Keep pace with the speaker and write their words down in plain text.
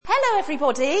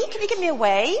everybody. Can you give me a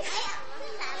wave?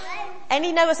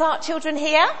 Any Noah's Ark children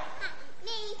here?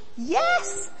 Me.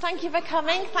 Yes. Thank you for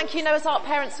coming. Thank you, Noah's Ark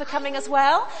parents, for coming as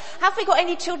well. Have we got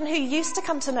any children who used to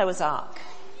come to Noah's Ark?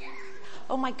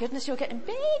 Oh my goodness, you're getting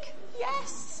big.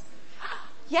 Yes.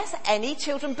 Yes, any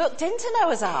children booked into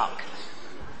Noah's Ark?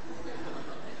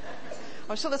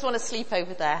 I'm sure there's one asleep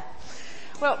over there.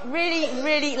 Well, really,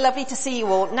 really lovely to see you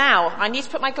all. Now, I need to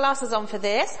put my glasses on for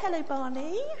this. Hello,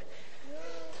 Barney.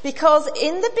 Because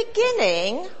in the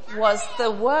beginning was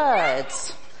the Word,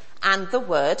 and the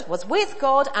Word was with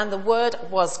God, and the Word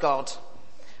was God.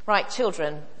 Right,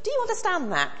 children, do you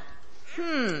understand that?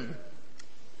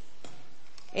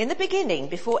 In the beginning,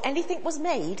 before anything was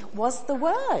made, was the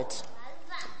Word.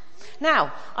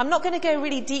 Now, I'm not going to go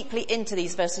really deeply into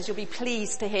these verses, you'll be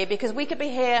pleased to hear, because we could be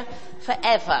here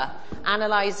forever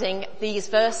analysing these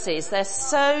verses. They're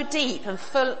so deep and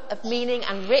full of meaning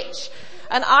and rich.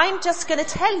 And I'm just going to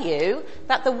tell you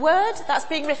that the word that's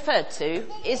being referred to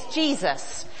is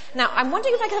Jesus. Now, I'm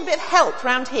wondering if I can have a bit of help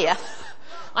round here.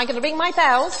 I'm going to ring my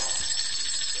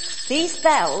bells. These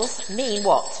bells mean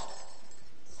what?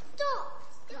 Stop.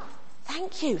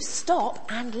 Thank you. Stop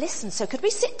and listen. So could we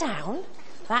sit down?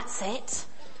 That's it.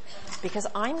 Because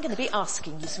I'm going to be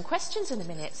asking you some questions in a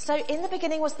minute. So in the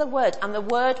beginning was the Word, and the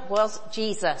Word was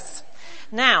Jesus.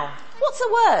 Now, what's a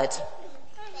word?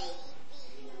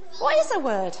 What is a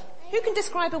word? Who can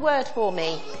describe a word for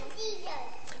me?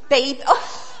 Baby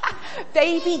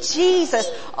Jesus.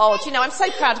 Oh, do you know, I'm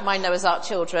so proud of my Noah's Ark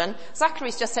children.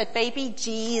 Zachary's just said baby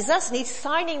Jesus, and he's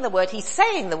signing the word. He's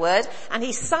saying the word, and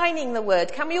he's signing the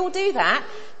word. Can we all do that?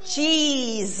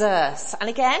 Jesus. And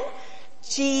again,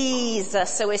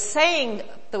 Jesus. So we're saying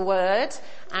the word,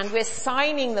 and we're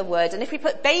signing the word. And if we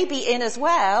put baby in as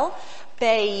well,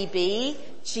 baby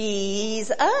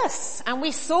Jesus. And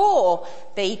we saw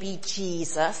baby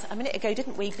Jesus a minute ago,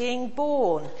 didn't we, being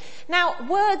born. Now,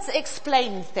 words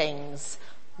explain things.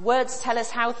 Words tell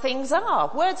us how things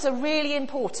are. Words are really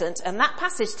important, and that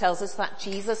passage tells us that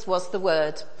Jesus was the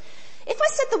Word. If I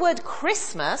said the word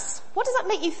Christmas, what does that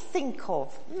make you think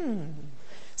of?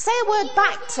 Say a word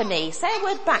back to me. Say a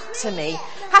word back to me.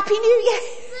 Happy New Year.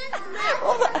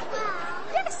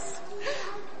 Yes.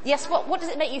 Yes, what does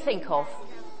it make you think of?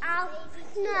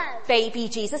 Snow. Baby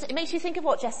Jesus. It makes you think of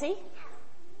what, Jessie?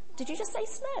 Did you just say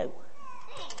snow?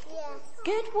 Yes.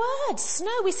 Good word.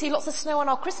 Snow. We see lots of snow on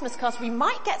our Christmas cards. We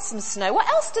might get some snow. What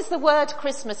else does the word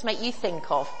Christmas make you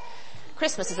think of?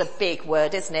 Christmas is a big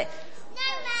word, isn't it?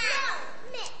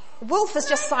 Wolf has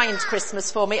just signed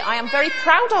Christmas for me. I am very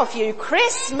proud of you.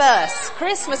 Christmas.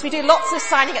 We do lots of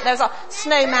signing at those.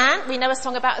 Snowman. We know a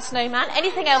song about a snowman.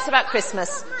 Anything else about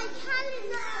Christmas?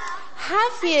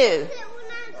 Have you?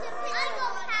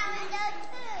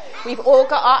 We've all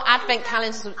got our advent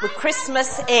calendars with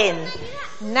Christmas in.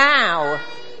 Now.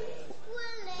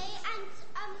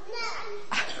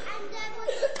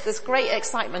 There's great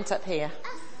excitement up here.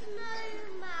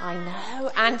 I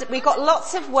know. And we got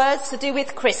lots of words to do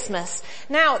with Christmas.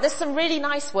 Now, there's some really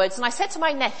nice words. And I said to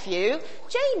my nephew,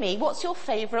 Jamie, what's your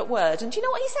favourite word? And do you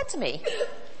know what he said to me?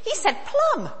 He said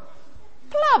plum.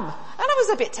 Plum. And I was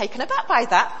a bit taken aback by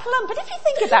that. Plum. But if you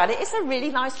think about it, it's a really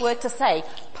nice word to say.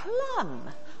 Plum.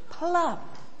 Plum.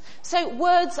 So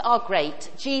words are great.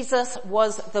 Jesus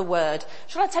was the Word.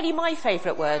 Shall I tell you my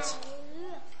favourite word?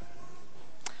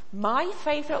 My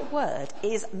favourite word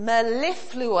is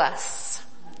mellifluous.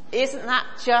 Isn't that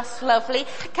just lovely?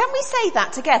 Can we say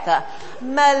that together?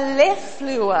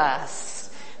 Mellifluous.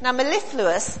 Now,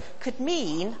 mellifluous could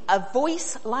mean a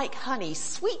voice like honey,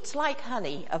 sweet like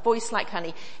honey, a voice like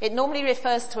honey. It normally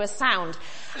refers to a sound.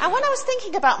 And when I was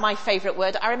thinking about my favourite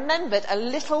word, I remembered a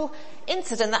little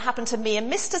incident that happened to me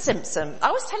and Mr. Simpson.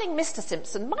 I was telling Mr.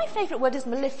 Simpson, my favourite word is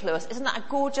mellifluous. Isn't that a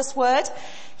gorgeous word?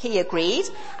 He agreed.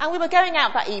 And we were going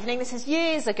out that evening, this is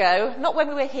years ago, not when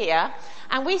we were here,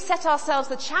 and we set ourselves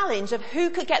the challenge of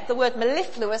who could get the word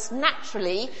mellifluous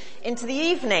naturally into the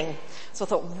evening. So I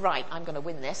thought, right, I'm going to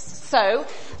win this. So,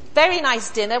 very nice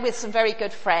dinner with some very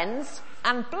good friends,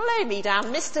 and blow me down,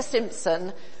 Mr.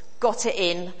 Simpson got it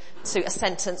in to a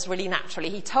sentence really naturally.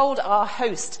 He told our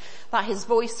host that his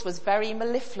voice was very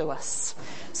mellifluous.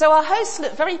 So our host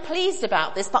looked very pleased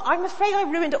about this, but I'm afraid I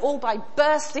ruined it all by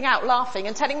bursting out laughing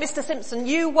and telling Mr. Simpson,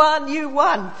 you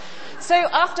won. So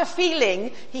after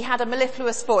feeling he had a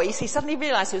mellifluous voice, he suddenly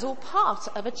realised it was all part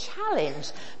of a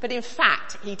challenge. But in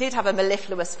fact, he did have a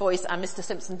mellifluous voice, and Mr.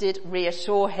 Simpson did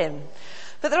reassure him.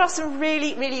 But there are some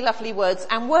really, really lovely words,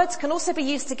 and words can also be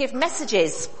used to give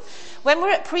messages. When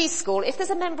we're at preschool, if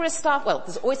there's a member of staff, well,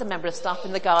 there's always a member of staff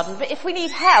in the garden, but if we need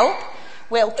help,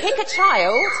 we'll pick a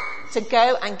child to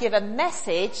go and give a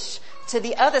message to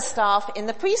the other staff in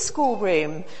the preschool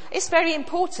room. It's very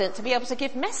important to be able to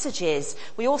give messages.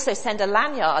 We also send a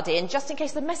lanyard in just in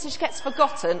case the message gets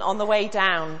forgotten on the way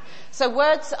down. So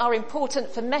words are important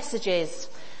for messages.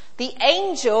 The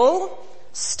angel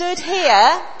stood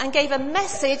here and gave a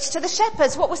message to the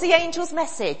shepherds. What was the angel's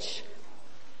message?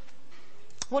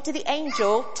 What did the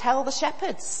angel tell the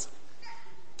shepherds?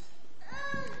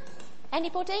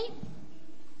 Anybody?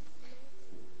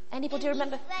 Anybody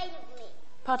remember?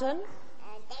 Pardon?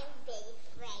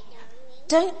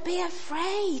 Don't be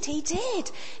afraid. He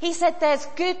did. He said there's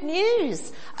good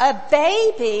news. A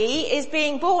baby is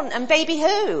being born. And baby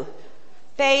who?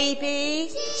 Baby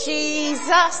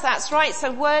Jesus. That's right.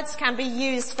 So words can be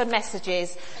used for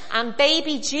messages. And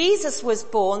baby Jesus was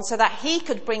born so that he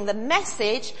could bring the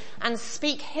message and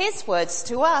speak his words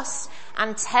to us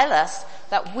and tell us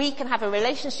that we can have a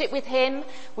relationship with him.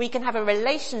 We can have a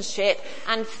relationship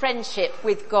and friendship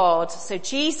with God. So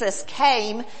Jesus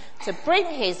came to bring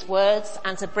his words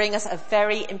and to bring us a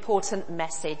very important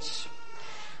message.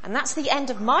 And that's the end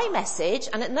of my message.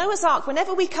 And at Noah's Ark,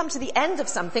 whenever we come to the end of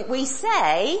something, we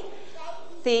say,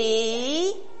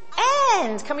 the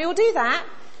end. Can we all do that?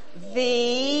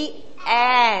 The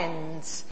end.